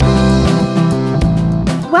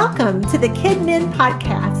Welcome to the Kid Men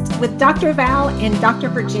Podcast with Dr. Val and Dr.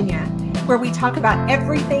 Virginia, where we talk about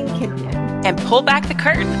everything kid men. And pull back the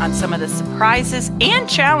curtain on some of the surprises and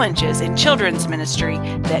challenges in children's ministry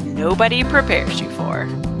that nobody prepares you for.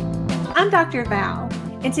 I'm Dr. Val,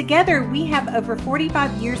 and together we have over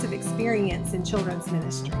 45 years of experience in children's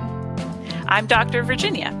ministry. I'm Dr.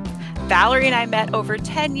 Virginia. Valerie and I met over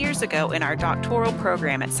 10 years ago in our doctoral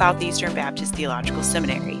program at Southeastern Baptist Theological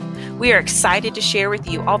Seminary. We are excited to share with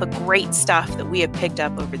you all the great stuff that we have picked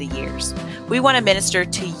up over the years. We want to minister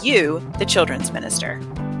to you, the children's minister.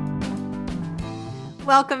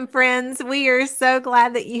 Welcome, friends. We are so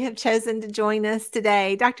glad that you have chosen to join us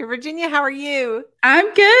today. Dr. Virginia, how are you?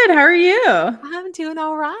 I'm good. How are you? I'm doing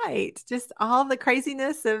all right. Just all the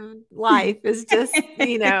craziness of life is just,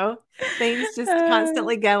 things just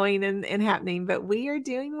constantly going and happening, but we are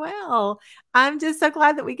doing well. I'm just so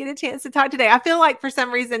glad that we get a chance to talk today. I feel like for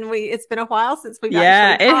some reason it's been a while since we've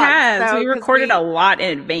actually talked. It has. So, we recorded a lot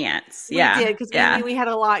in advance. We did because we knew we had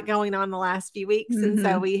a lot going on the last few weeks. Mm-hmm. And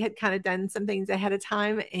so we had kind of done some things ahead of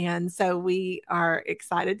time. And so we are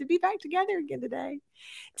excited to be back together again today.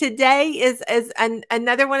 Today is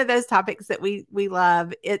another one of those topics that we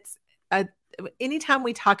love. It's anytime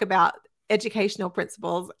we talk about educational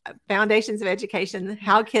principles, foundations of education,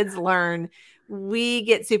 how kids learn, we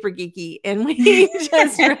get super geeky and we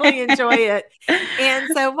just really enjoy it. And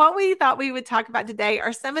so what we thought we would talk about today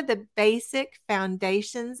are some of the basic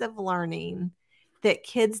foundations of learning that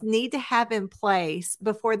kids need to have in place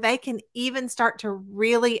before they can even start to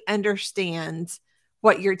really understand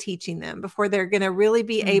what you're teaching them, before they're going to really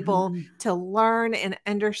be able to learn and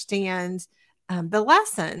understand the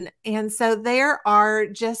lesson. And so there are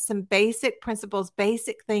just some basic principles,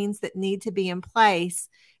 basic things that need to be in place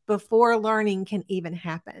before learning can even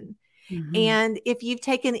happen. Mm-hmm. And if you've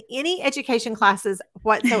taken any education classes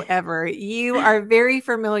whatsoever, you are very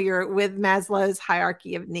familiar with Maslow's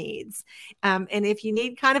hierarchy of needs. And if you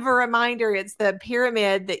need kind of a reminder, it's the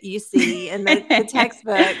pyramid that you see in the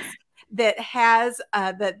textbooks that has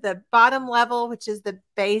the bottom level, which is the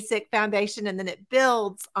basic foundation, and then it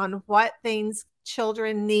builds on what things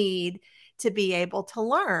children need to be able to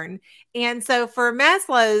learn. And so for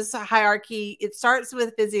Maslow's hierarchy, it starts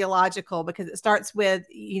with physiological, because it starts with,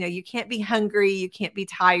 you can't be hungry, you can't be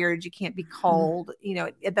tired, you can't be cold,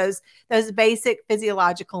 those basic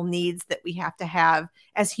physiological needs that we have to have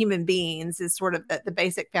as human beings is sort of the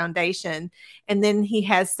basic foundation. And then he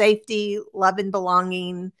has safety, love and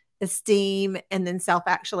belonging, esteem, and then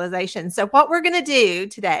self-actualization. So what we're going to do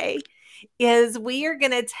today is we are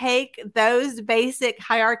going to take those basic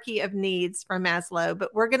hierarchy of needs from Maslow,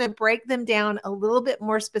 but we're going to break them down a little bit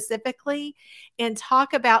more specifically and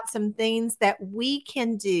talk about some things that we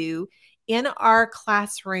can do in our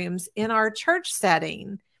classrooms, in our church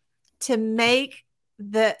setting, to make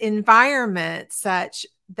the environment such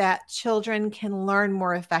that children can learn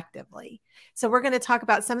more effectively. So we're going to talk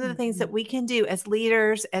about some of the things that we can do as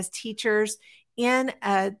leaders, as teachers in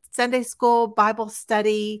a Sunday school Bible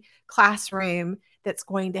study classroom that's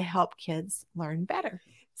going to help kids learn better.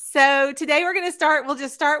 So today we'll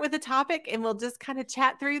just start with a topic and we'll just kind of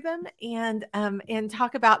chat through them and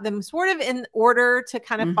talk about them sort of in order to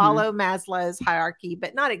kind of follow Maslow's hierarchy,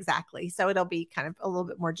 but not exactly. So it'll be kind of a little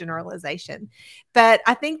bit more generalization. But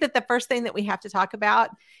I think that the first thing that we have to talk about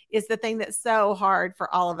is the thing that's so hard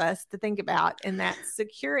for all of us to think about, and that's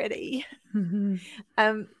security.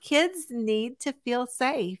 Kids need to feel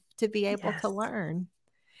safe to be able to learn.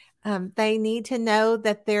 They need to know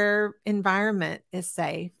that their environment is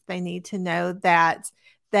safe. They need to know that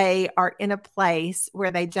they are in a place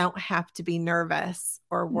where they don't have to be nervous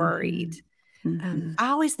or worried. I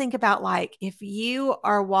always think about, like, if you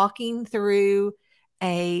are walking through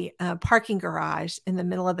a parking garage in the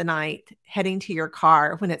middle of the night, heading to your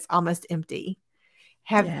car when it's almost empty.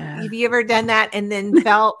 Have you ever done that and then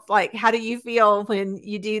felt like, how do you feel when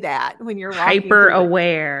you do that? When you're hyper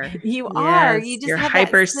aware, you are. You just you're have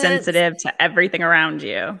hypersensitive to everything around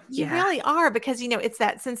you. You really are, because it's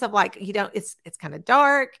that sense of like it's kind of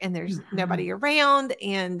dark and there's nobody around,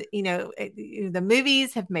 and the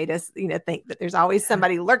movies have made us think that there's always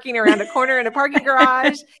somebody lurking around a corner in a parking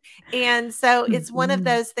garage, and so it's one of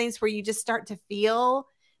those things where you just start to feel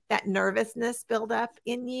that nervousness build up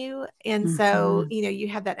in you. And so, you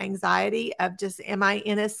have that anxiety of just, am I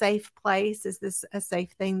in a safe place? Is this a safe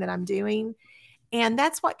thing that I'm doing? And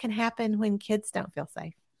that's what can happen when kids don't feel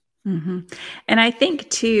safe. And I think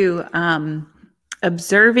too,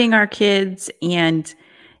 observing our kids, and,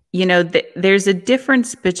 there's a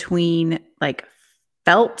difference between like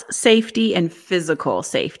felt safety and physical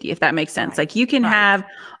safety, if that makes sense. Like you can have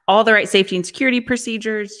all the right safety and security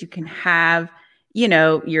procedures. You can have,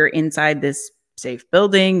 you're inside this safe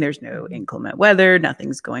building. There's no inclement weather.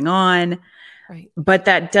 Nothing's going on. Right. But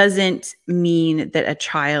that doesn't mean that a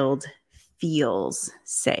child feels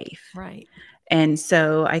safe. Right. And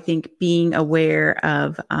so I think being aware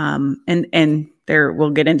of, and there, we'll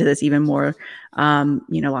get into this even more,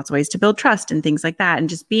 lots of ways to build trust and things like that. And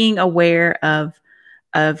just being aware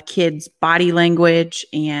of kids' body language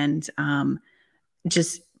and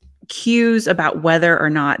just cues about whether or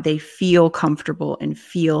not they feel comfortable and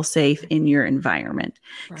feel safe in your environment.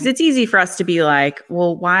 Because it's easy for us to be like,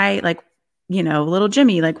 well, why, like, little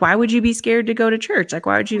Jimmy, like, why would you be scared to go to church? Like,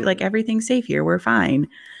 why would you, like, everything's safe here, we're fine.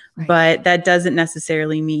 Right. But that doesn't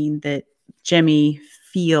necessarily mean that Jimmy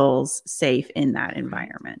feels safe in that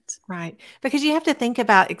environment. Right. Because you have to think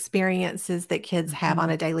about experiences that kids have on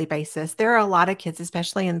a daily basis. There are a lot of kids,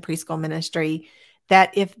 especially in preschool ministry,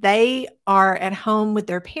 that if they are at home with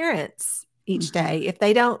their parents each day, if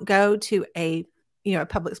they don't go to a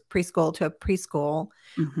public preschool to a preschool,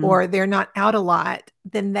 or they're not out a lot,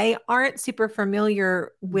 then they aren't super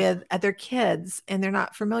familiar with other kids, and they're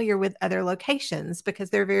not familiar with other locations because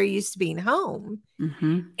they're very used to being home.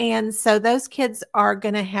 And so those kids are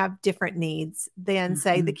going to have different needs than,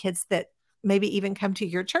 say, the kids that maybe even come to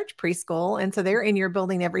your church preschool. And so they're in your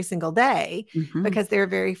building every single day because they're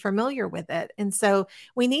very familiar with it. And so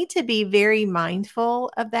we need to be very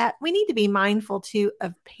mindful of that. We need to be mindful too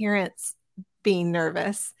of parents being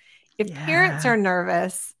nervous. If parents are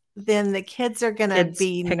nervous, then the kids are going to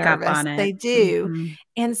be nervous. They do.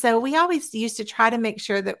 And so we always used to try to make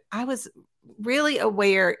sure that I was really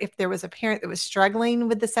aware if there was a parent that was struggling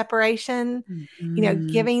with the separation,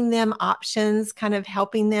 giving them options, kind of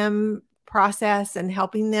helping them process and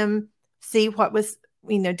helping them see what was,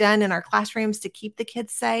 done in our classrooms to keep the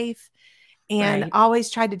kids safe. And always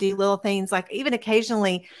tried to do little things, like even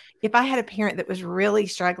occasionally, if I had a parent that was really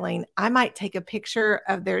struggling, I might take a picture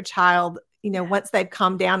of their child, once they've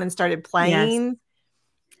calmed down and started playing,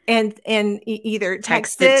 and either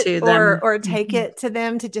text it to them or take it to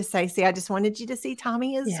them to just say, see, I just wanted you to see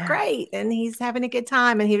Tommy is great and he's having a good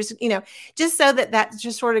time. And he was, just so that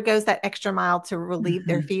just sort of goes that extra mile to relieve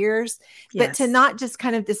their fears, but to not just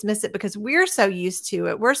kind of dismiss it because we're so used to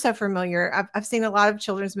it. We're so familiar. I've seen a lot of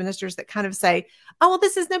children's ministers that kind of say, oh, well,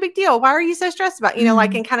 this is no big deal. Why are you so stressed about,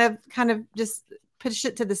 like, and kind of just push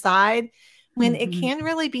it to the side when it can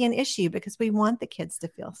really be an issue because we want the kids to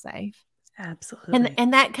feel safe. Absolutely.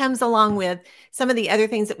 And that comes along with some of the other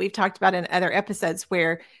things that we've talked about in other episodes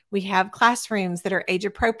where we have classrooms that are age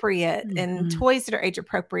appropriate and toys that are age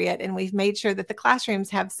appropriate. And we've made sure that the classrooms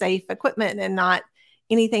have safe equipment and not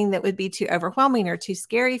anything that would be too overwhelming or too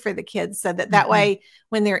scary for the kids, so that way,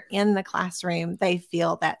 when they're in the classroom, they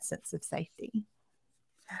feel that sense of safety.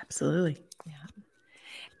 Absolutely. Yeah.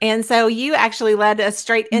 And so you actually led us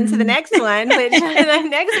straight into the next one, which the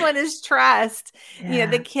next one is trust. Yeah.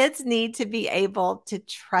 The kids need to be able to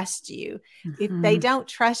trust you. If they don't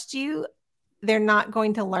trust you, they're not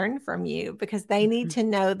going to learn from you because they need to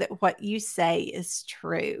know that what you say is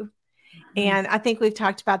true. And I think we've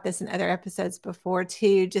talked about this in other episodes before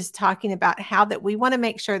too, just talking about how that we want to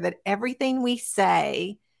make sure that everything we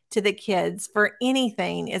say to the kids for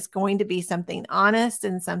anything is going to be something honest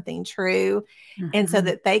and something true. And so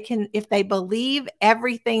that they can, if they believe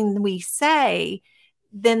everything we say,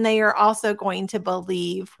 then they are also going to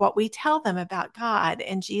believe what we tell them about God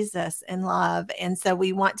and Jesus and love. And so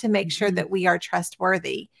we want to make sure that we are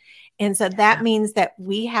trustworthy. And so that means that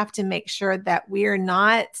we have to make sure that we're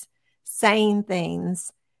not saying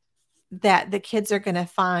things that the kids are going to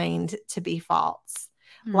find to be false.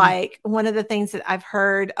 Like one of the things that I've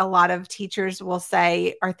heard a lot of teachers will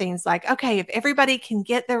say are things like, okay, if everybody can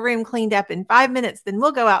get their room cleaned up in 5 minutes, then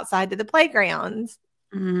we'll go outside to the playground.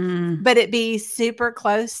 But it be super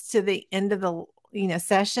close to the end of the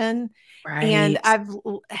session. Right. And I've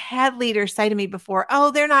had leaders say to me before,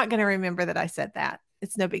 oh, they're not going to remember that I said that.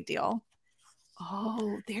 It's no big deal.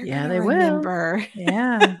 Oh, they're going to remember.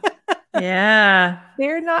 Yeah. Yeah.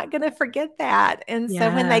 They're not going to forget that. And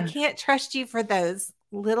so when they can't trust you for those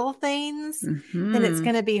little things, then it's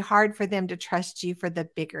going to be hard for them to trust you for the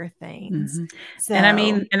bigger things. So, and I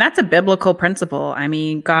mean, and that's a biblical principle. I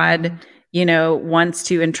mean, God, wants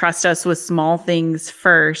to entrust us with small things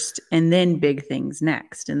first and then big things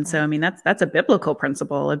next. And so, I mean, that's a biblical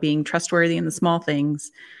principle of being trustworthy in the small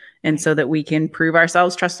things. And so that we can prove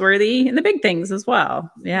ourselves trustworthy in the big things as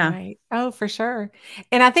well. Yeah. Right. Oh, for sure.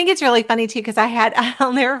 And I think it's really funny too, because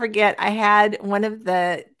I'll never forget, I had one of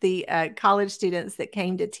the college students that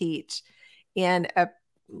came to teach in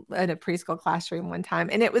in a preschool classroom one time,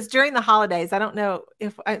 and it was during the holidays. I don't know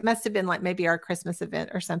if it must have been like maybe our Christmas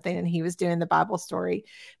event or something. And he was doing the Bible story,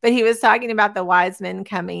 but he was talking about the wise men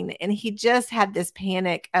coming, and he just had this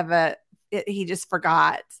panic of he just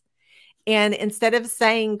forgot. And instead of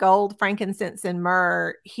saying gold, frankincense, and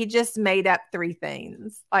myrrh, he just made up 3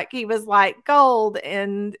 things. Like he was like gold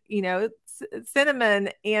and, cinnamon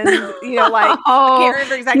and, like, I can't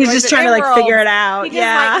remember exactly. He's just trying to like figure it out. He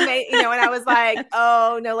just like made, and I was like,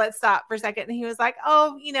 oh no, let's stop for a second. And he was like,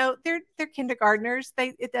 oh, they're kindergartners.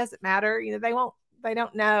 It doesn't matter. They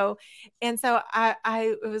don't know. And so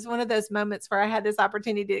it was one of those moments where I had this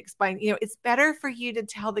opportunity to explain, it's better for you to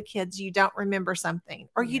tell the kids you don't remember something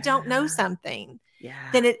or you don't know something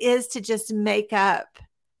than it is to just make up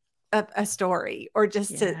a story or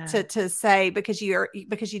just to say, because you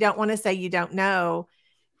don't want to say you don't know.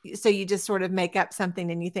 So you just sort of make up something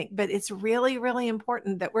and you think, but it's really, really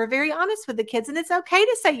important that we're very honest with the kids, and it's okay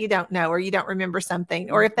to say you don't know, or you don't remember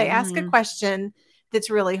something, or if they ask a question that's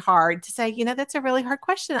really hard, to say, that's a really hard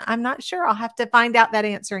question. I'm not sure. I'll have to find out that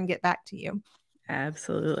answer and get back to you.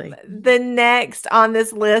 Absolutely. The next on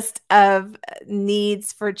this list of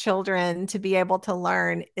needs for children to be able to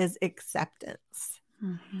learn is acceptance.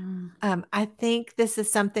 I think this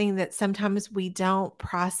is something that sometimes we don't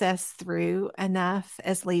process through enough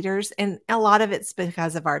as leaders. And a lot of it's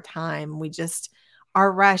because of our time. We just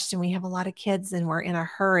are rushed and we have a lot of kids and we're in a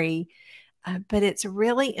hurry. But it's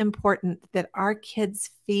really important that our kids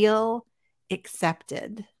feel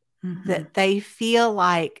accepted, that they feel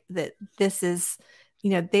like that this is,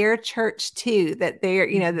 their church too, that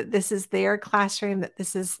they're, that this is their classroom, that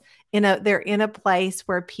this is they're in a place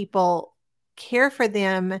where people care for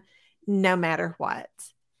them no matter what.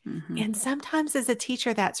 And sometimes as a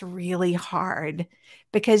teacher, that's really hard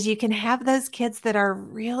because you can have those kids that are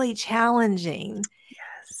really challenging.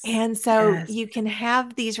 And so you can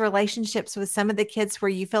have these relationships with some of the kids where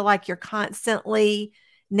you feel like you're constantly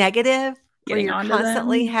negative, where you're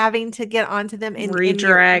constantly having to get onto them and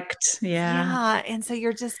redirect. And so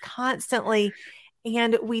you're just constantly,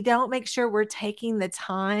 and we don't make sure we're taking the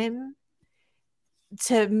time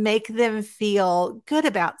to make them feel good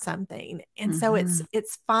about something. And so it's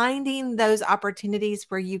finding those opportunities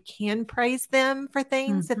where you can praise them for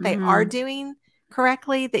things that they are doing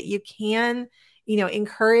correctly, that you can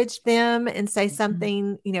encourage them and say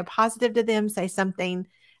something, positive to them, say something,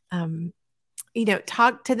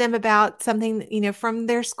 talk to them about something, from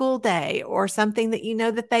their school day, or something that,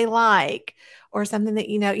 that they like, or something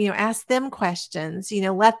that, ask them questions,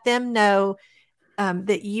 let them know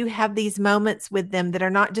that you have these moments with them that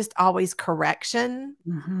are not just always correction,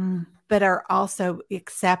 but are also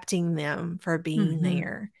accepting them for being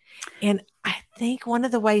there. And I think one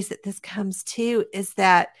of the ways that this comes too is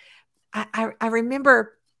that I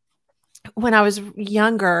remember when I was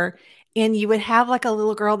younger, and you would have like a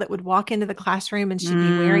little girl that would walk into the classroom and she'd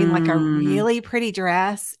be wearing like a really pretty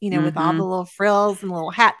dress, with all the little frills and a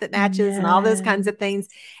little hat that matches and all those kinds of things.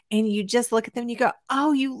 And you just look at them and you go,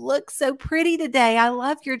 oh, you look so pretty today. I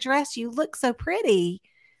love your dress. You look so pretty.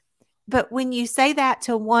 But when you say that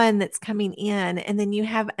to one that's coming in, and then you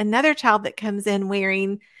have another child that comes in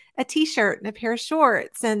wearing a t-shirt and a pair of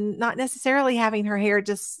shorts and not necessarily having her hair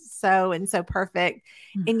just so perfect,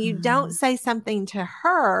 and you don't say something to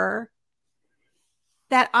her,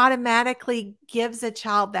 that automatically gives a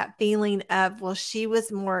child that feeling of, well, she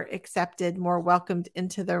was more accepted, more welcomed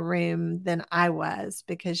into the room than I was,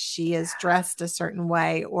 because she is dressed a certain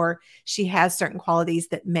way, or she has certain qualities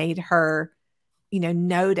that made her,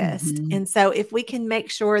 noticed. And so if we can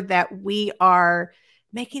make sure that we are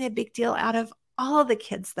making a big deal out of all the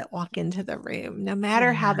kids that walk into the room, no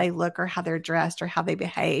matter how they look or how they're dressed or how they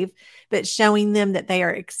behave, but showing them that they are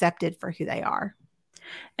accepted for who they are.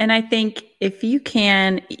 And I think if you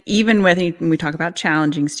can, even when we talk about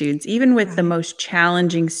challenging students, even with the most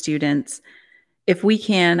challenging students, if we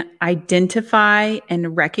can identify and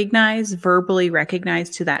verbally recognize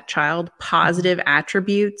to that child positive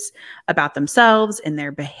attributes about themselves and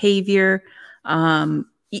their behavior,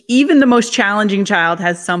 even the most challenging child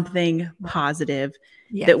has something positive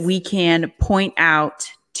that we can point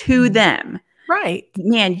out to them. Right.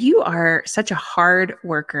 Man, you are such a hard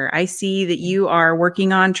worker. I see that you are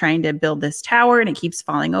working on trying to build this tower and it keeps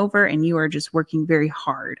falling over, and you are just working very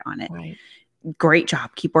hard on it. Right. Great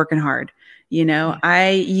job. Keep working hard.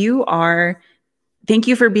 Thank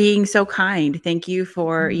you for being so kind. Thank you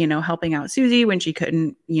for, helping out Susie when she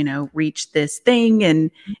couldn't, reach this thing,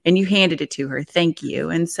 and you handed it to her. Thank you.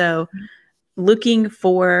 And so looking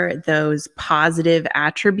for those positive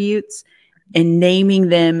attributes and naming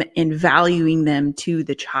them and valuing them to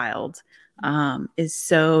the child is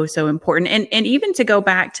so, so important. And even to go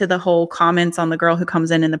back to the whole comments on the girl who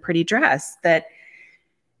comes in the pretty dress, that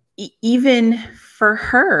even for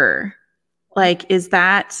her, like, is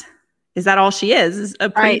that all she is a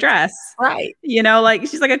pretty dress? Right. Like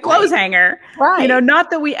she's like a clothes hanger, right.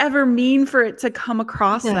 Not that we ever mean for it to come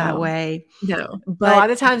across that way. No, but a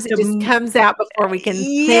lot of times it just comes out before we can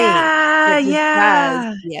think. Yeah.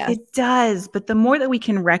 Yes. It does. But the more that we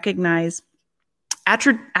can recognize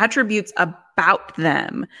attributes about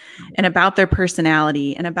them and about their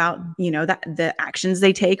personality and about, that the actions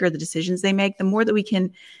they take or the decisions they make, the more that we can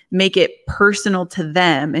make it personal to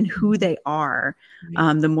them and who they are,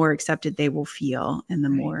 the more accepted they will feel and the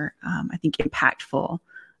more, I think, impactful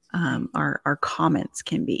our comments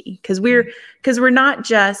can be, because we're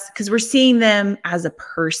seeing them as a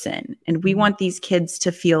person, and we want these kids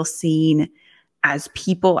to feel seen as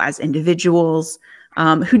people, as individuals,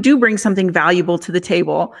 who do bring something valuable to the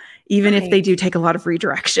table, even if they do take a lot of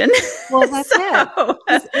redirection. Well, that's it.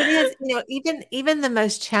 It is, even the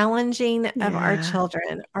most challenging of our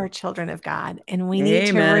children are children of God. And we need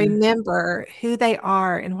to remember who they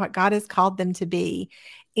are and what God has called them to be.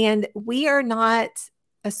 And we are not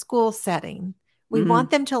a school setting. We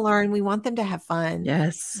want them to learn. We want them to have fun.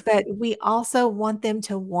 Yes. But we also want them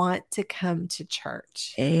to want to come to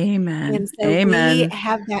church. Amen. And so we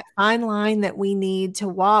have that fine line that we need to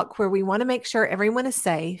walk, where we want to make sure everyone is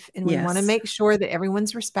safe, and we want to make sure that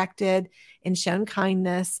everyone's respected and shown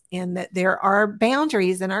kindness, and that there are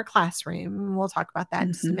boundaries in our classroom. And we'll talk about that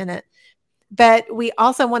in just a minute. But we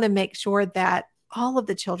also want to make sure that all of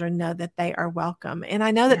the children know that they are welcome. And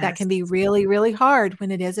I know that that can be really, really hard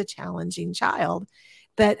when it is a challenging child.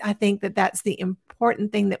 But I think that that's the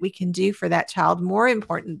important thing that we can do for that child, more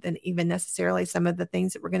important than even necessarily some of the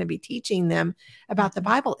things that we're going to be teaching them about the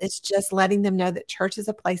Bible. It's just letting them know that church is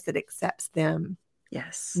a place that accepts them.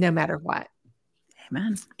 Yes. No matter what.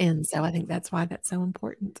 Amen. And so I think that's why that's so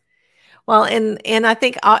important. Well, and I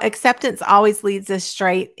think acceptance always leads us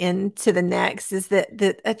straight into the next, is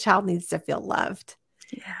that a child needs to feel loved.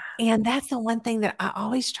 Yeah. And that's the one thing that I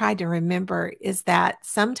always try to remember, is that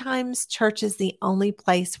sometimes church is the only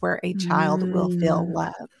place where a child will feel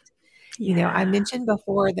loved. I mentioned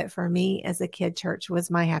before that for me as a kid, church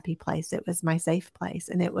was my happy place. It was my safe place.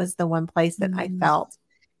 And it was the one place that I felt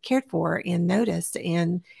cared for and noticed.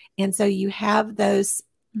 And so you have those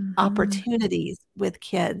opportunities with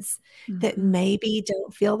kids that maybe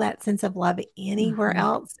don't feel that sense of love anywhere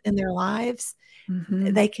else in their lives.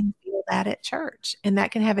 They can feel that at church, and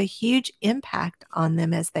that can have a huge impact on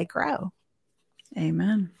them as they grow.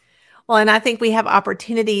 Amen. Well, and I think we have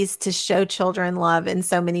opportunities to show children love in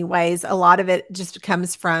so many ways. A lot of it just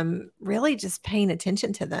comes from really just paying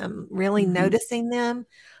attention to them, really noticing them,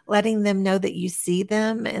 letting them know that you see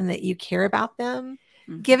them and that you care about them.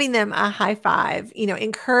 Giving them a high five,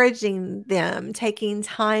 encouraging them, taking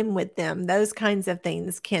time with them, those kinds of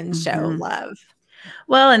things can show love.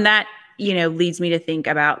 Well, and that, leads me to think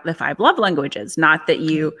about the 5 love languages. Not that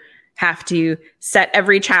you have to set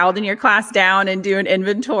every child in your class down and do an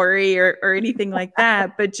inventory or anything like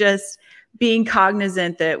that, but just being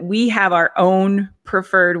cognizant that we have our own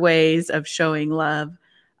preferred ways of showing love.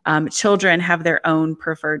 Children have their own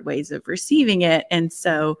preferred ways of receiving it. And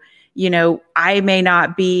so, I may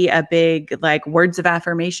not be a big words of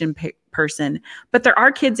affirmation person, but there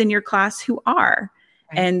are kids in your class who are.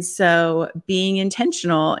 Right. And so being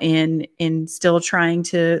intentional in still trying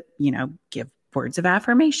to, give words of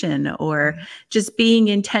affirmation, or just being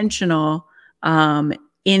intentional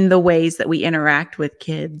in the ways that we interact with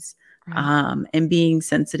kids, and being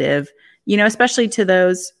sensitive, especially to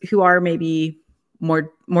those who are maybe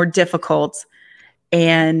more difficult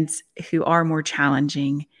and who are more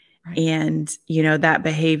challenging. Right. And, that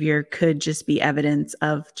behavior could just be evidence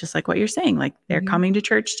of, just like what you're saying, they're coming to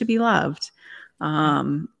church to be loved.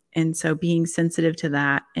 And so being sensitive to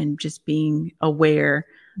that and just being aware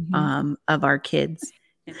of our kids.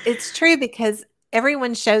 It's true, because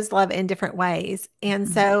everyone shows love in different ways. And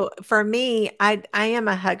so for me, I am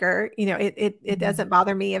a hugger. It doesn't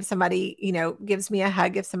bother me if somebody, gives me a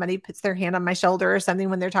hug, if somebody puts their hand on my shoulder or something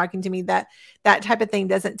when they're talking to me. That type of thing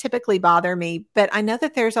doesn't typically bother me. But I know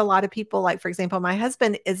that there's a lot of people, for example, my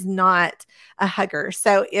husband is not a hugger.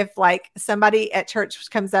 So if somebody at church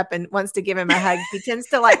comes up and wants to give him a hug, he tends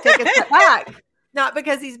to take a step back. Not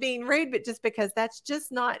because he's being rude, but just because that's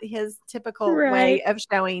just not his typical Right. way of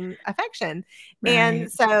showing affection. Right.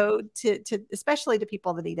 And so to especially to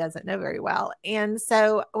people that he doesn't know very well. And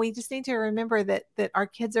so we just need to remember that our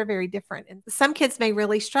kids are very different. And some kids may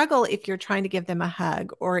really struggle if you're trying to give them a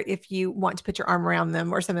hug, or if you want to put your arm around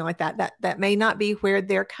them or something like that. That may not be where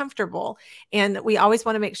they're comfortable. And we always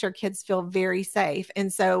want to make sure kids feel very safe.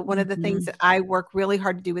 And so one of the things that I work really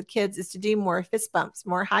hard to do with kids is to do more fist bumps,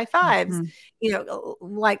 more high fives,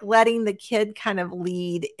 like letting the kid kind of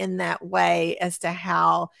lead in that way as to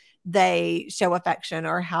how they show affection,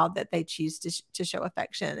 or how that they choose to show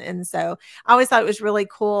affection. And so I always thought it was really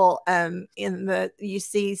cool. You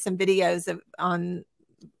see some videos on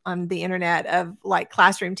the internet of like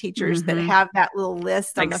classroom teachers that have that little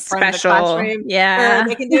list like on the front of the special, classroom where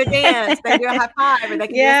they can do a dance, they do a high five, or they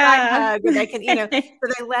can do a side hug, or they can,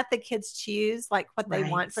 so they let the kids choose like what they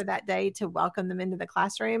want for that day to welcome them into the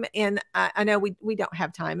classroom. And I know we don't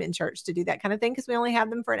have time in church to do that kind of thing because we only have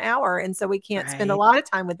them for an hour. And so we can't spend a lot of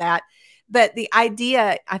time with that. But the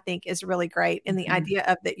idea, I think, is really great. And the idea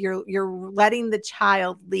of that you're letting the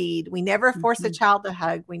child lead. We never force a child to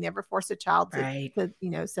hug. We never force a child to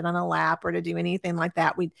sit on a lap or to do anything like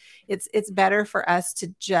that. It's better for us to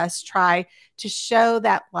just try to show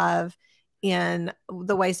that love in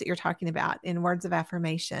the ways that you're talking about, in words of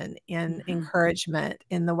affirmation, in encouragement,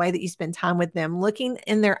 in the way that you spend time with them, looking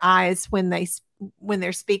in their eyes when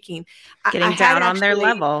they're speaking, getting down on their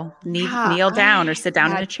level, kneel down or sit down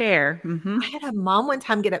in a chair. I had a mom one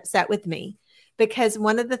time get upset with me because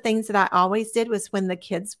one of the things that I always did was when the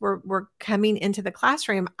kids were coming into the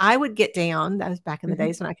classroom, I would get down. That was back in the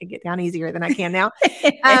days when I could get down easier than I can now.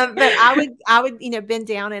 But I would bend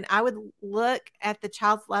down and I would look at the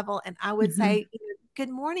child's level and I would say, good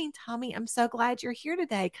morning, Tommy. I'm so glad you're here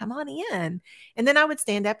today. Come on in. And then I would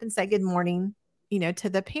stand up and say good morning, to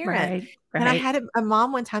the parent. Right. And I had a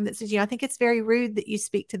mom one time that said, I think it's very rude that you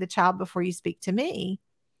speak to the child before you speak to me.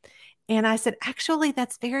 And I said, actually,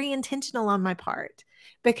 that's very intentional on my part,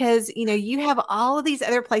 because, you have all of these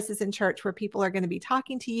other places in church where people are going to be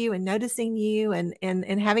talking to you and noticing you and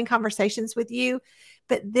having conversations with you.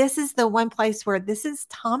 But this is the one place where this is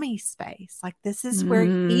Tommy's space. Like, this is where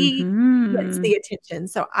he gets the attention.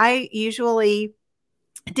 So I usually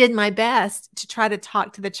did my best to try to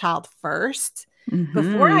talk to the child first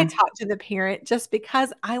before I talked to the parent, just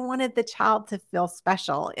because I wanted the child to feel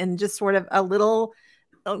special and just sort of a little,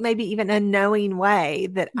 maybe even a knowing way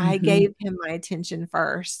that I gave him my attention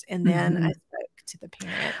first. And then I spoke to the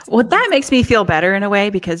parent. Well, that makes me feel better in a way,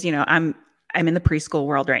 because, I'm in the preschool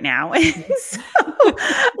world right now. So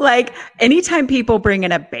like anytime people bring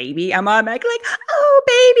in a baby, I'm automatically like, oh,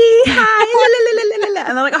 baby, hi.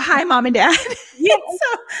 And they're like, oh, hi, mom and dad.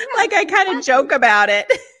 Like I kind of joke about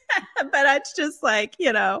it. But it's just like,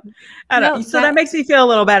 I don't know. So that makes me feel a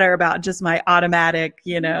little better about just my automatic,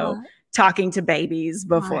 talking to babies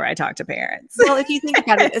before I talk to parents. Well, if you think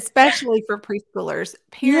about it, especially for preschoolers,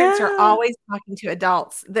 parents are always talking to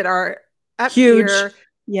adults that are up here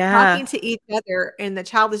talking to each other, and the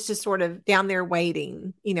child is just sort of down there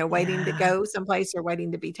waiting, waiting to go someplace, or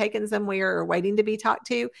waiting to be taken somewhere, or waiting to be talked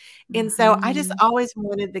to. And so I just always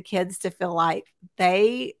wanted the kids to feel like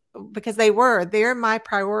because they're my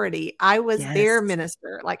priority. I was their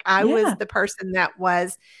minister. Like I was the person that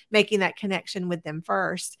was making that connection with them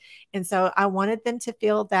first. And so I wanted them to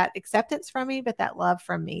feel that acceptance from me, but that love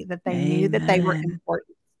from me, that they knew that they were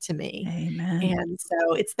important to me. Amen. And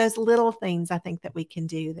so it's those little things I think that we can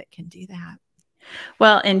do that can do that.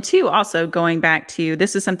 Well, and two, also going back to,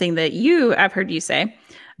 this is something that I've heard you say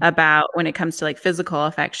about when it comes to like physical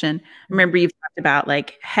affection. I remember you've talked about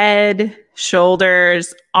like head,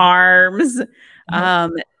 shoulders, arms.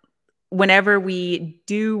 Whenever we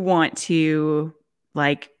do want to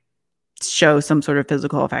like show some sort of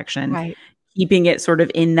physical affection, keeping it sort of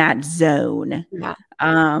in that zone.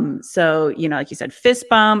 So, like you said, fist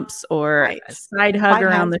bumps or a side hug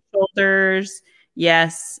around the shoulders.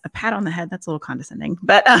 Yes. A pat on the head. That's a little condescending,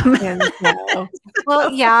 but,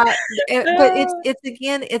 well, yeah, but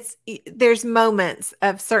there's moments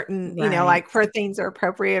of certain, like where things are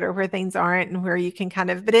appropriate or where things aren't, and where you can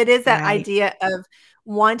but it is that idea of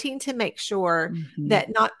wanting to make sure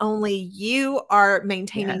that not only you are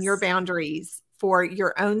maintaining your boundaries for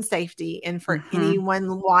your own safety and for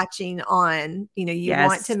anyone watching on, you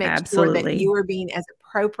want to make sure that you are being as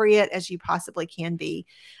appropriate as you possibly can be.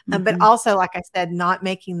 But also, like I said, not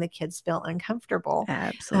making the kids feel uncomfortable.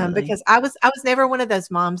 Absolutely. Because I was never one of those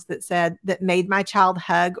moms that made my child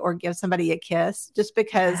hug or give somebody a kiss, just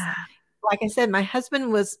because like I said, my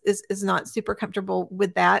husband is not super comfortable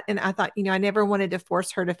with that. And I thought, I never wanted to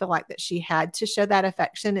force her to feel like that she had to show that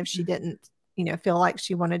affection if she didn't feel like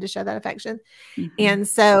she wanted to show that affection. Mhm. And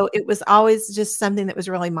so it was always just something that was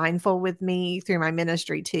really mindful with me through my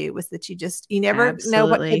ministry too, was that you never know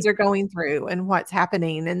what kids Absolutely. are going through and what's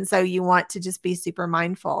happening. And so you want to just be super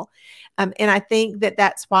mindful. And I think that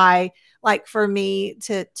that's why, like for me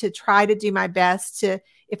to try to do my best to,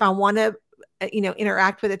 if I want to,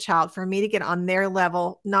 interact with a child, for me to get on their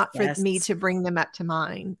level, not for me Yes. to bring them up to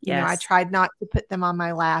mine. I Yes. tried not to put them on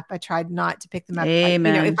my lap. I tried not to pick them up. If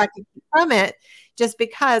Amen. I could keep from it, just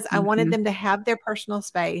because I wanted Mhm. them to have their personal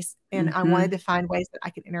space, and I Mhm. wanted to find ways that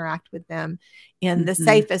I could interact with them in the Mhm.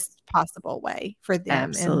 safest possible way for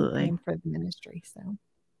them Absolutely. and for the ministry. So,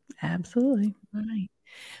 Absolutely. right.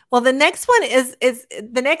 Well, the next one is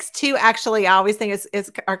the next two, actually, I always think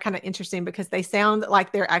are kind of interesting because they sound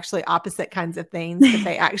like they're actually opposite kinds of things, but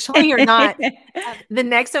they actually are not. The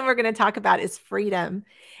next one we're going to talk about is freedom.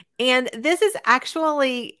 And this is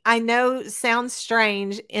actually, I know, sounds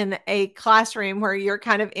strange in a classroom where you're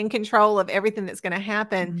kind of in control of everything that's going to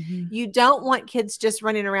happen. Mhm. You don't want kids just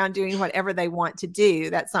running around doing whatever they want to do.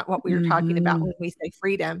 That's not what we were talking about Mhm. when we say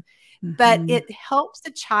freedom. But Mhm. it helps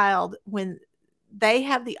a child when they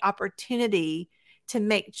have the opportunity to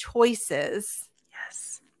make choices,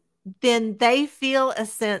 Yes. then they feel a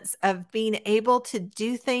sense of being able to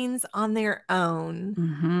do things on their own,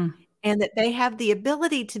 Mhm. and that they have the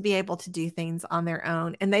ability to be able to do things on their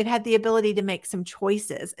own, and they've had the ability to make some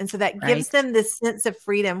choices. And so that gives Right. them this sense of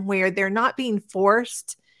freedom where they're not being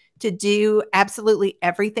forced to do absolutely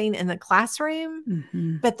everything in the classroom,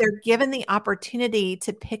 Mhm. but they're given the opportunity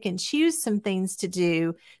to pick and choose some things to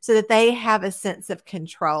do so that they have a sense of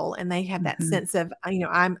control, and they have that Mhm. sense of,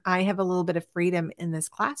 I have a little bit of freedom in this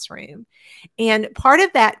classroom. And part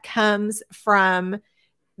of that comes from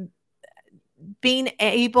being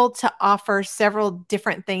able to offer several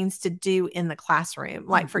different things to do in the classroom.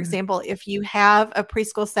 Like, for Mhm. example, if you have a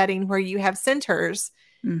preschool setting where you have centers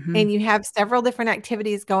Mhm. and you have several different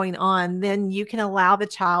activities going on, then you can allow the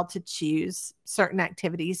child to choose certain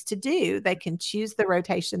activities to do. They can choose the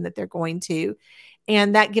rotation that they're going to.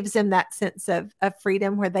 And that gives them that sense of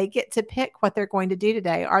freedom where they get to pick what they're going to do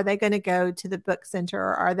today. Are they going to go to the book center,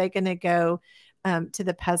 or are they going to go to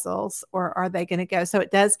the puzzles, or are they going to go? So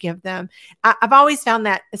it does give them, I've always found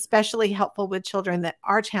that especially helpful with children that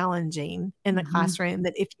are challenging in the Mhm. classroom,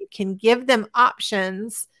 that if you can give them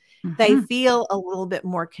options, they Mhm. feel a little bit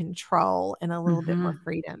more control and a little bit more Mhm.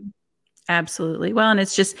 freedom. Absolutely. Well, and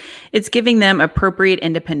it's giving them appropriate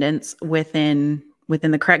independence within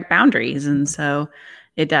the correct boundaries, and so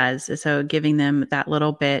it does. So giving them that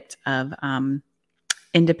little bit of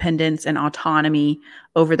independence and autonomy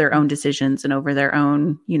over their own decisions and over their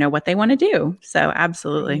own, what they want to do. So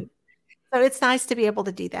absolutely. Right. So it's nice to be able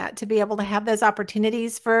to do that, to be able to have those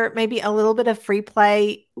opportunities for maybe a little bit of free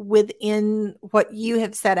play within what you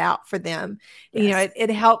have set out for them. Yes. It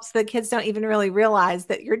helps the kids don't even really realize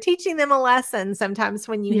that you're teaching them a lesson sometimes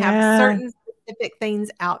when you have Yeah. certain specific things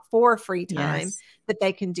out for free time Yes. that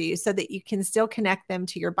they can do, so that you can still connect them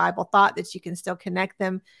to your Bible thought, that you can still connect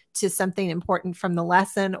them to something important from the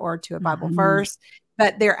lesson or to a Bible Mhm. verse,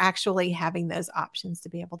 but they're actually having those options to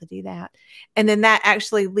be able to do that. And then that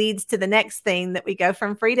actually leads to the next thing, that we go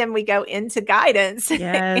from freedom, we go into guidance.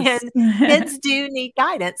 Yes. And kids do need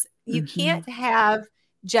guidance. You Mhm. can't have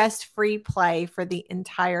just free play for the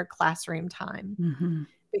entire classroom time, Mhm.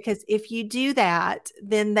 because if you do that,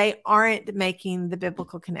 then they aren't making the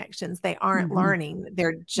biblical connections. They aren't Mhm. learning.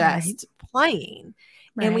 They're Right. just playing.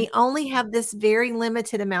 And we Right. only have this very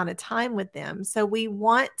limited amount of time with them. So we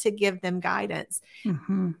want to give them guidance.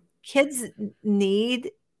 Mhm. Kids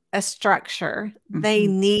need a structure. They Mhm.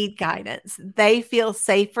 need guidance. They feel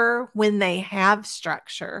safer when they have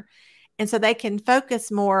structure. And so they can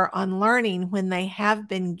focus more on learning when they have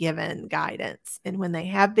been given guidance, and when they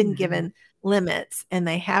have been Mhm. given limits and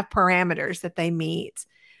they have parameters that they meet.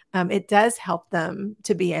 It does help them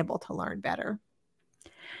to be able to learn better.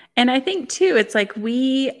 And I think too, it's like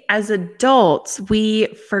we as adults, we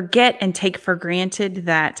forget and take for granted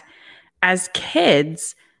that as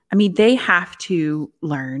kids, I mean, they have to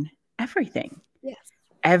learn everything. Yes.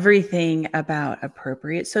 Everything about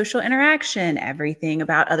appropriate social interaction, everything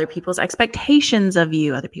about other people's expectations of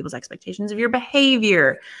you, other people's expectations of your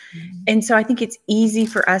behavior. And so I think it's easy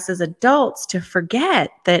for us as adults to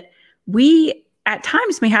forget that we at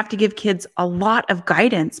times may have to give kids a lot of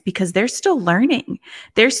guidance because they're still learning.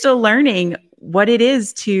 They're still learning what it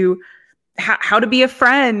is to how to be a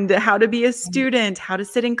friend, how to be a student, how to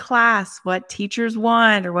sit in class, what teachers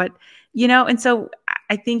want, or what, and so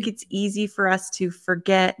I think it's easy for us to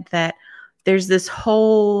forget that there's this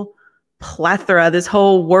whole plethora, this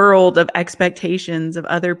whole world of expectations of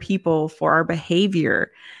other people for our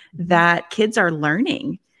behavior that kids are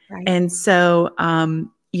learning. Right. And so,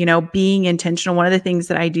 being intentional, one of the things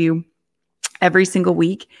that I do every single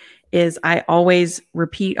week is I always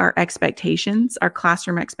repeat our expectations, our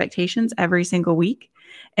classroom expectations every single week.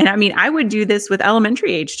 And I mean, I would do this with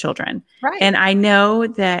elementary age children. Right. And I know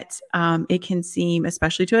that it can seem,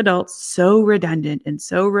 especially to adults, so redundant and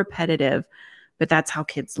so repetitive, but that's how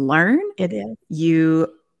kids learn. It is. You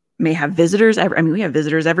may have visitors. We have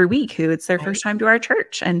visitors every week who it's their first time to our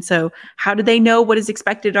church. And so how do they know what is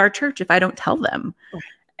expected at our church if I don't tell them? Right.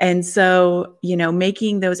 And so,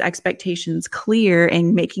 making those expectations clear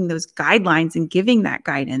and making those guidelines and giving that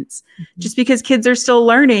guidance, just because kids are still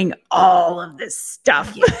learning all of this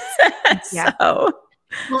stuff. Yes. So.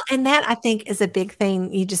 Well, and that I think is a big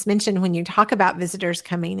thing you just mentioned when you talk about visitors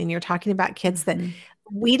coming and you're talking about kids that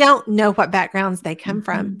we don't know what backgrounds they come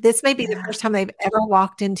from. This may be the first time they've ever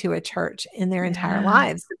walked into a church in their entire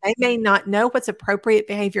lives. They may not know what's appropriate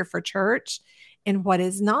behavior for church and what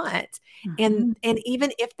is not. And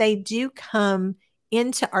even if they do come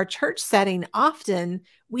into our church setting, often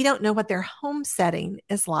we don't know what their home setting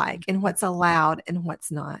is like and what's allowed and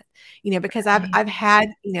what's not, because I've had,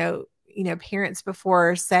 parents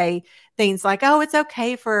before say things like, oh, it's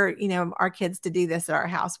okay for, our kids to do this at our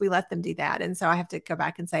house. We let them do that. And so I have to go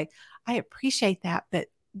back and say, I appreciate that. But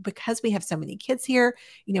because we have so many kids here,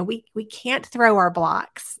 we can't throw our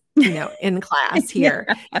blocks, in class here.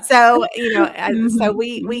 So, so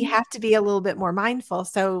we have to be a little bit more mindful.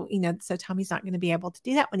 So, so Tommy's not going to be able to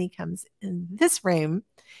do that when he comes in this room,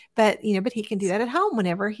 but he can do that at home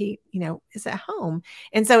whenever he, is at home.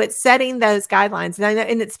 And so it's setting those guidelines. And I know,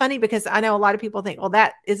 and it's funny because I know a lot of people think, well,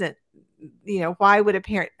 that isn't, why would a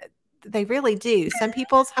parent, they really do. Some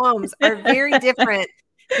people's homes are very different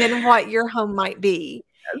than what your home might be.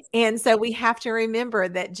 And so we have to remember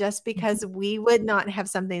that just because we would not have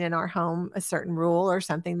something in our home, a certain rule or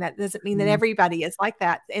something, that doesn't mean that everybody is like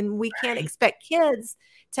that. And we can't expect kids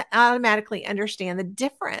to automatically understand the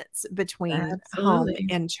difference between home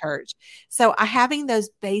and church. So having those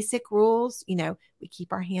basic rules, we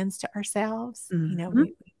keep our hands to ourselves, we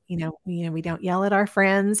don't yell at our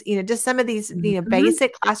friends, just some of these,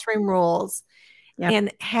 basic classroom rules.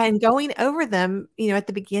 Yep. And going over them, at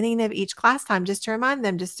the beginning of each class time, just to remind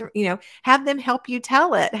them, just to, have them help you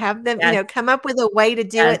tell it, have them, come up with a way to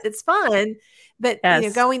do it that's fun. But,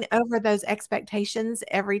 going over those expectations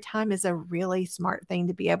every time is a really smart thing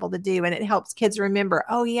to be able to do. And it helps kids remember,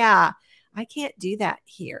 oh yeah, I can't do that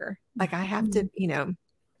here. Like I have to,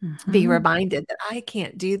 be reminded that I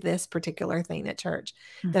can't do this particular thing at church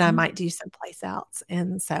that I might do someplace else.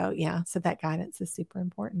 And so, so that guidance is super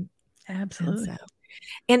important. Absolutely.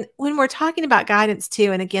 And when we're talking about guidance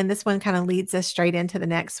too, and again, this one kind of leads us straight into the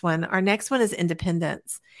next one. Our next one is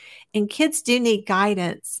independence. And kids do need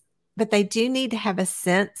guidance, but they do need to have a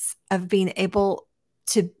sense of being able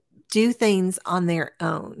to do things on their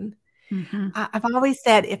own. I've always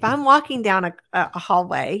said, if I'm walking down a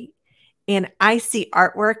hallway and I see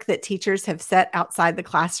artwork that teachers have set outside the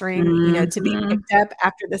classroom, to be picked up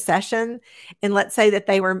after the session. And let's say that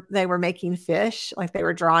they were making fish, like they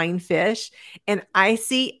were drawing fish. And I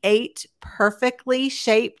see 8 perfectly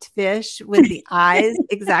shaped fish with the eyes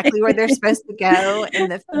exactly where they're supposed to go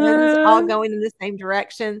and the fins all going in the same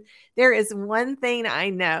direction. There is one thing I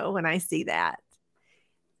know when I see that.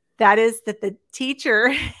 That is that the teacher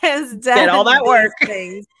has done all that work.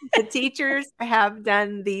 Things. The teachers have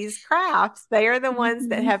done these crafts. They are the ones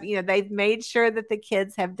that have, they've made sure that the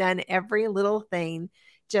kids have done every little thing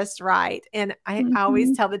just right. And I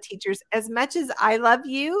always tell the teachers, as much as I love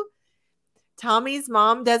you, Tommy's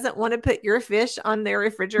mom doesn't want to put your fish on their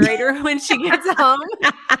refrigerator when she gets home.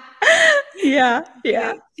 Yeah.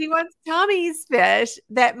 She wants Tommy's fish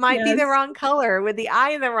that might be the wrong color with the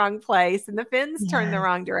eye in the wrong place and the fins turned the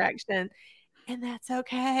wrong direction. And that's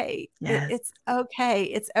okay. It's okay.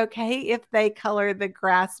 It's okay if they color the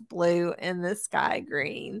grass blue and the sky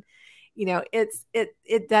green.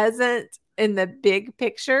 It doesn't in the big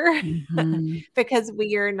picture because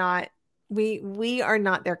we are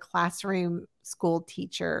not their classroom school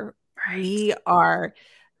teacher. Right. We are,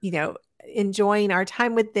 enjoying our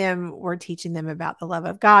time with them. We're teaching them about the love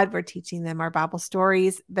of God. We're teaching them our Bible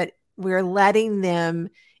stories, but we're letting them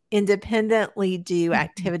independently do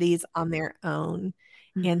activities on their own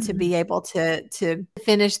and to be able to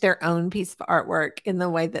finish their own piece of artwork in the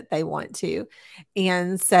way that they want to.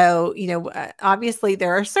 And so, obviously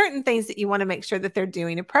there are certain things that you want to make sure that they're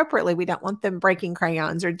doing appropriately. We don't want them breaking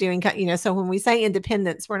crayons or doing, so when we say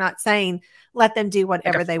independence, we're not saying let them do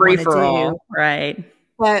whatever they want to do. Right.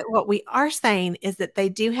 But what we are saying is that they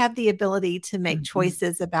do have the ability to make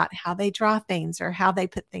choices about how they draw things or how they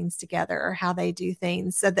put things together or how they do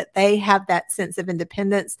things, so that they have that sense of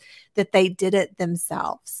independence, that they did it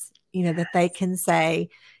themselves, that they can say,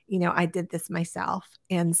 I did this myself.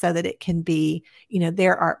 And so that it can be,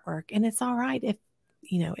 their artwork. And it's all right if,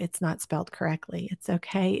 it's not spelled correctly. It's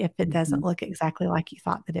okay if it doesn't look exactly like you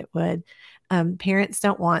thought that it would. Parents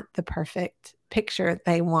don't want the perfect picture.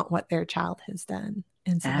 They want what their child has done.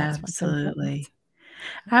 And so that's what's important.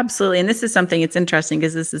 Absolutely. And this is something, it's interesting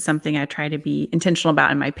because this is something I try to be intentional about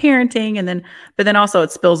in my parenting. But then also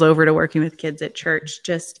it spills over to working with kids at church,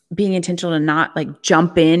 just being intentional to not like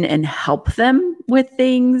jump in and help them with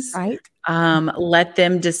things. Right. Let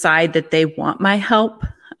them decide that they want my help.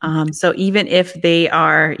 So even if they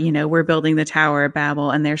are, we're building the Tower of Babel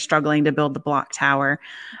and they're struggling to build the block tower,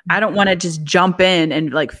 I don't want to just jump in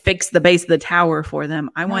and like fix the base of the tower for them.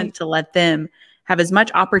 I want to let them have as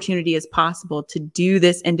much opportunity as possible to do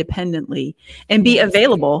this independently and be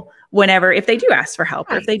available whenever, if they do ask for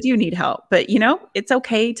help or if they do need help. But, it's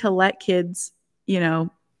okay to let kids,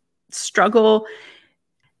 struggle.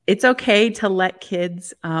 It's okay to let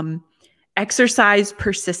kids exercise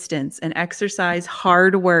persistence and exercise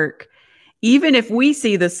hard work. Even if we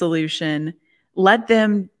see the solution, let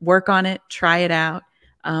them work on it, try it out.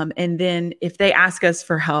 And then if they ask us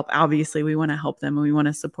for help, obviously we want to help them and we want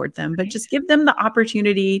to support them, but just give them the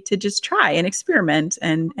opportunity to just try and experiment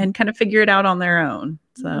and kind of figure it out on their own.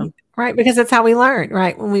 So. Right. Because that's how we learn,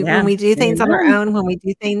 right? When we do things on our own, when we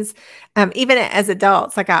do things, even as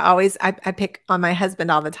adults, like I pick on my husband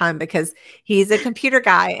all the time because he's a computer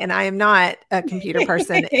guy and I am not a computer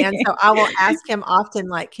person. And so I will ask him often,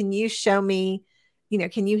 like, can you show me,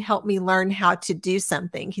 can you help me learn how to do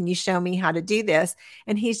something? Can you show me how to do this?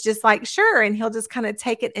 And he's just like, sure. And he'll just kind of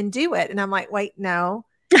take it and do it. And I'm like, wait, no.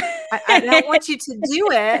 I don't want you to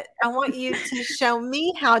do it. I want you to show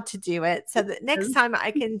me how to do it so that next time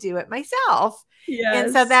I can do it myself. Yes.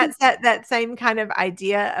 And so that's that same kind of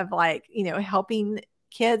idea of like, helping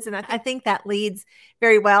kids. And I think that leads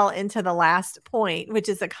very well into the last point, which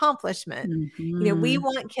is accomplishment. We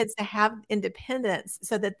want kids to have independence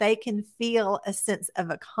so that they can feel a sense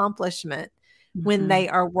of accomplishment when they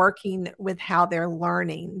are working with how they're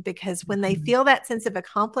learning, because when they feel that sense of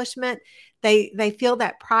accomplishment, they feel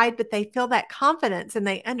that pride, but they feel that confidence and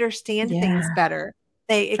they understand things better.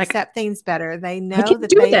 They accept things better. They know that they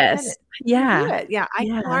do this. I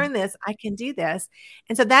can learn this. I can do this.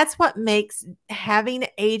 And so that's what makes having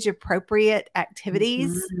age appropriate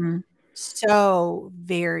activities so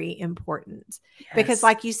very important, because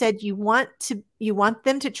like you said, you want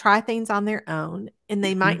them to try things on their own, and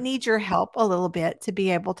they might need your help a little bit to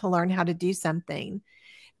be able to learn how to do something,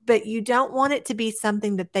 but you don't want it to be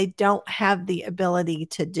something that they don't have the ability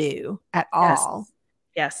to do at all.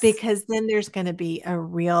 Yes. Because then there's going to be a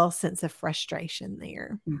real sense of frustration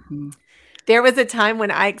there. There was a time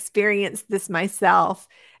when I experienced this myself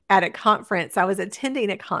at a conference. I was attending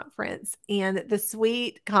a conference, and the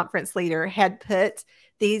sweet conference leader had put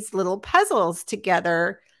these little puzzles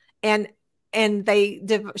together, and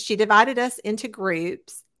she divided us into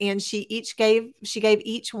groups, and she gave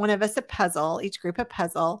each one of us a puzzle, each group a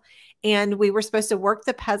puzzle, and we were supposed to work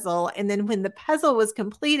the puzzle. And then when the puzzle was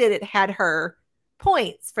completed, it had her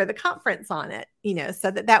points for the conference on it,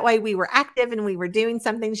 so that way we were active and we were doing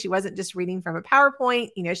something. She wasn't just reading from a PowerPoint,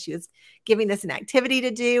 she was giving us an activity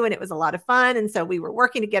to do, and it was a lot of fun. And so we were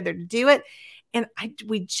working together to do it. And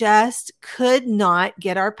we just could not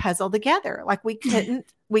get our puzzle together. Like we couldn't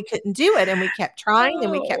do it. And we kept trying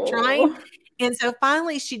and we kept trying. And so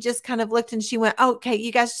finally she just kind of looked and she went, okay,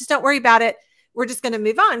 you guys just don't worry about it. We're just going to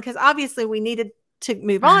move on. Cause obviously we needed to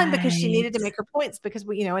move on because she needed to make her points, because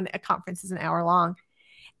and a conference is an hour long.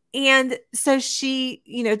 And so she,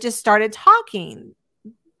 just started talking,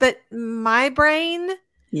 but my brain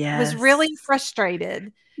was really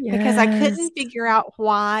frustrated because I couldn't figure out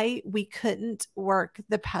why we couldn't work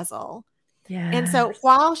the puzzle. And so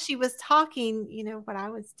while she was talking, what I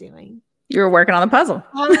was doing? You were working on the puzzle.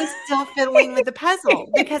 I was still fiddling with the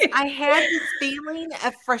puzzle because I had this feeling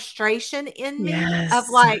of frustration in me of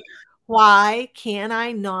like, why can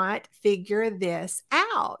I not figure this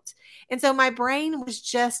out? And so my brain was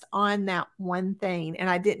just on that one thing and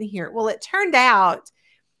I didn't hear it. Well, it turned out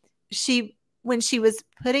when she was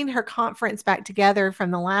putting her conference back together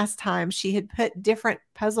from the last time, she had put different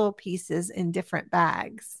puzzle pieces in different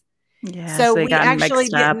bags. Yeah, so we actually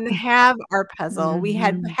didn't have our puzzle. We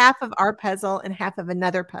had half of our puzzle and half of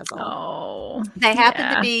another puzzle. Oh, they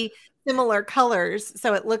happened to be similar colors,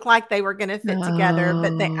 so it looked like they were going to fit together,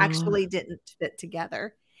 but they actually didn't fit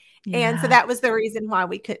together. And so that was the reason why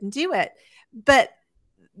we couldn't do it. But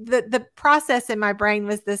the process in my brain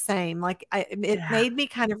was the same. Like it made me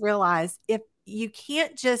kind of realize if you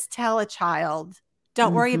can't just tell a child,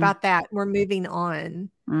 don't worry about that, we're moving on.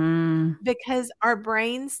 Because our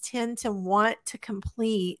brains tend to want to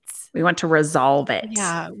complete. We want to resolve it.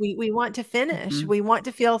 Yeah, we want to finish. We want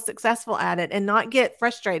to feel successful at it and not get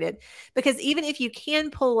frustrated. Because even if you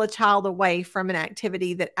can pull a child away from an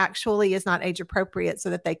activity that actually is not age appropriate so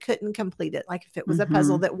that they couldn't complete it, like if it was a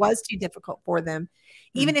puzzle that was too difficult for them,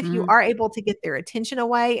 even if you are able to get their attention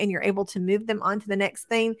away and you're able to move them on to the next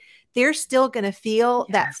thing, they're still going to feel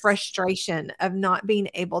that frustration of not being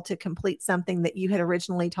able to complete something that you had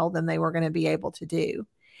originally told them they were going to be able to do.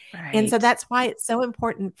 Right. And so that's why it's so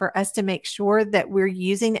important for us to make sure that we're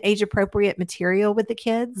using age appropriate material with the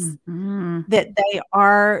kids, that they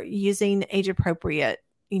are using age appropriate,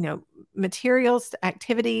 materials,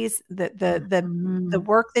 activities, that the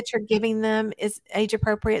work that you're giving them is age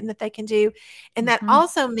appropriate and that they can do. And that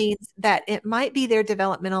also means that it might be their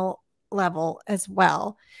developmental level as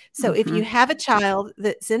well. So if you have a child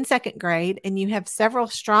that's in second grade and you have several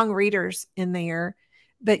strong readers in there,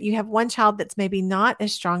 but you have one child that's maybe not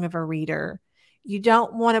as strong of a reader, you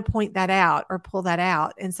don't want to point that out or pull that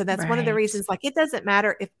out. And so that's one of the reasons, like, it doesn't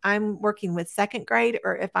matter if I'm working with second grade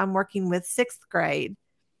or if I'm working with sixth grade.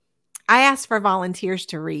 I ask for volunteers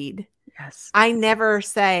to read. Yes. I never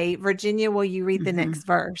say, Virginia, will you read the next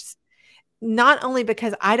verse? Not only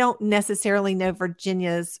because I don't necessarily know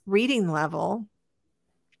Virginia's reading level,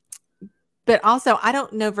 but also I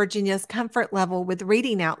don't know Virginia's comfort level with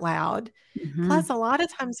reading out loud. Plus, a lot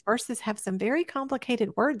of times verses have some very complicated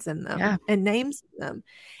words in them and names in them.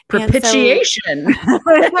 Propitiation.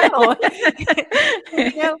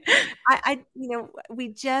 We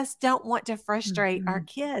just don't want to frustrate our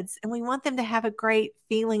kids, and we want them to have a great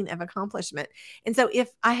feeling of accomplishment. And so if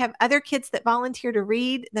I have other kids that volunteer to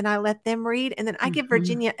read, then I let them read. And then I give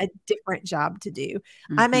Virginia a different job to do.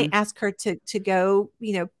 I may ask her to go,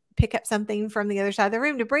 pick up something from the other side of the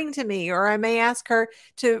room to bring to me, or I may ask her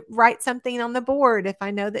to write something on the board if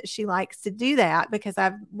I know that she likes to do that, because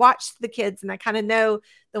I've watched the kids and I kind of know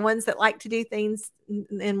the ones that like to do things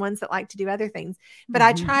and ones that like to do other things. But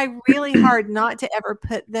I try really hard not to ever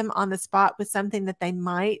put them on the spot with something that they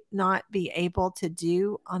might not be able to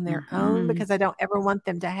do on their own, because I don't ever want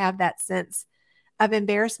them to have that sense of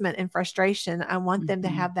embarrassment and frustration. I want them to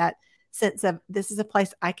have that sense of, this is a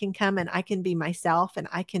place I can come and I can be myself, and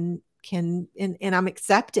I can and I'm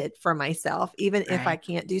accepted for myself. Even if I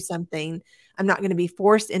can't do something, I'm not going to be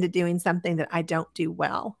forced into doing something that I don't do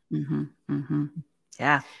well.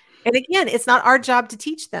 Yeah. And again, it's not our job to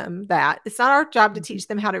teach them that. It's not our job to teach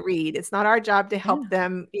them how to read. It's not our job to help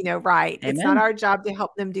them, write. Amen. It's not our job to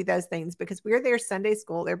help them do those things, because we're their Sunday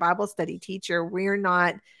school, their Bible study teacher. We're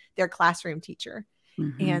not their classroom teacher.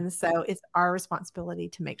 And so it's our responsibility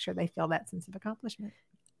to make sure they feel that sense of accomplishment.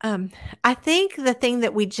 I think the thing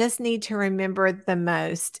that we just need to remember the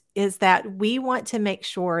most is that we want to make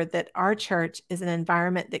sure that our church is an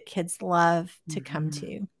environment that kids love to come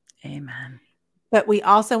to. Amen. But we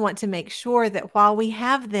also want to make sure that while we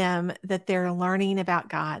have them, that they're learning about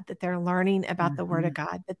God, that they're learning about the Word of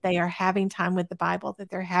God, that they are having time with the Bible, that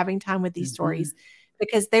they're having time with these stories,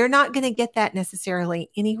 because they're not going to get that necessarily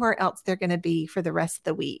anywhere else they're going to be for the rest of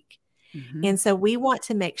the week. And so we want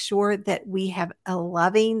to make sure that we have a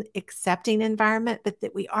loving, accepting environment, but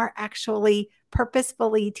that we are actually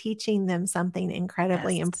purposefully teaching them something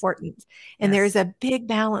incredibly important. And there's a big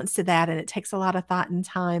balance to that, and it takes a lot of thought and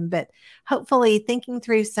time. But hopefully thinking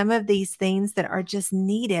through some of these things that are just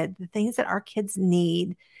needed, the things that our kids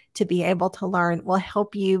need to be able to learn, will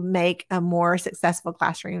help you make a more successful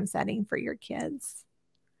classroom setting for your kids.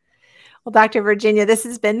 Well, Dr. Virginia, this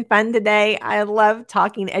has been fun today. I love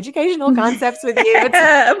talking educational concepts with you.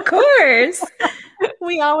 Of course.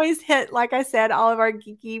 We always hit, like I said, all of our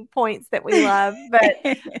geeky points that we love.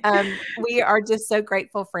 But we are just so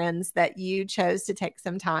grateful, friends, that you chose to take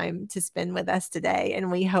some time to spend with us today.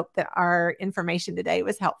 And we hope that our information today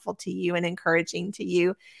was helpful to you and encouraging to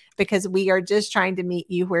you, because we are just trying to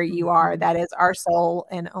meet you where you are. That is our sole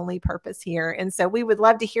and only purpose here. And so we would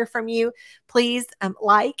love to hear from you. Please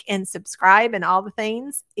like and subscribe and all the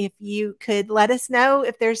things. If you could let us know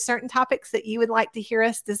if there's certain topics that you would like to hear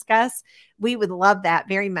us discuss, we would love that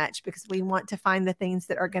very much, because we want to find the things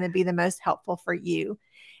that are going to be the most helpful for you.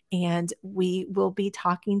 And we will be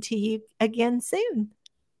talking to you again soon.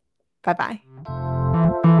 Bye-bye.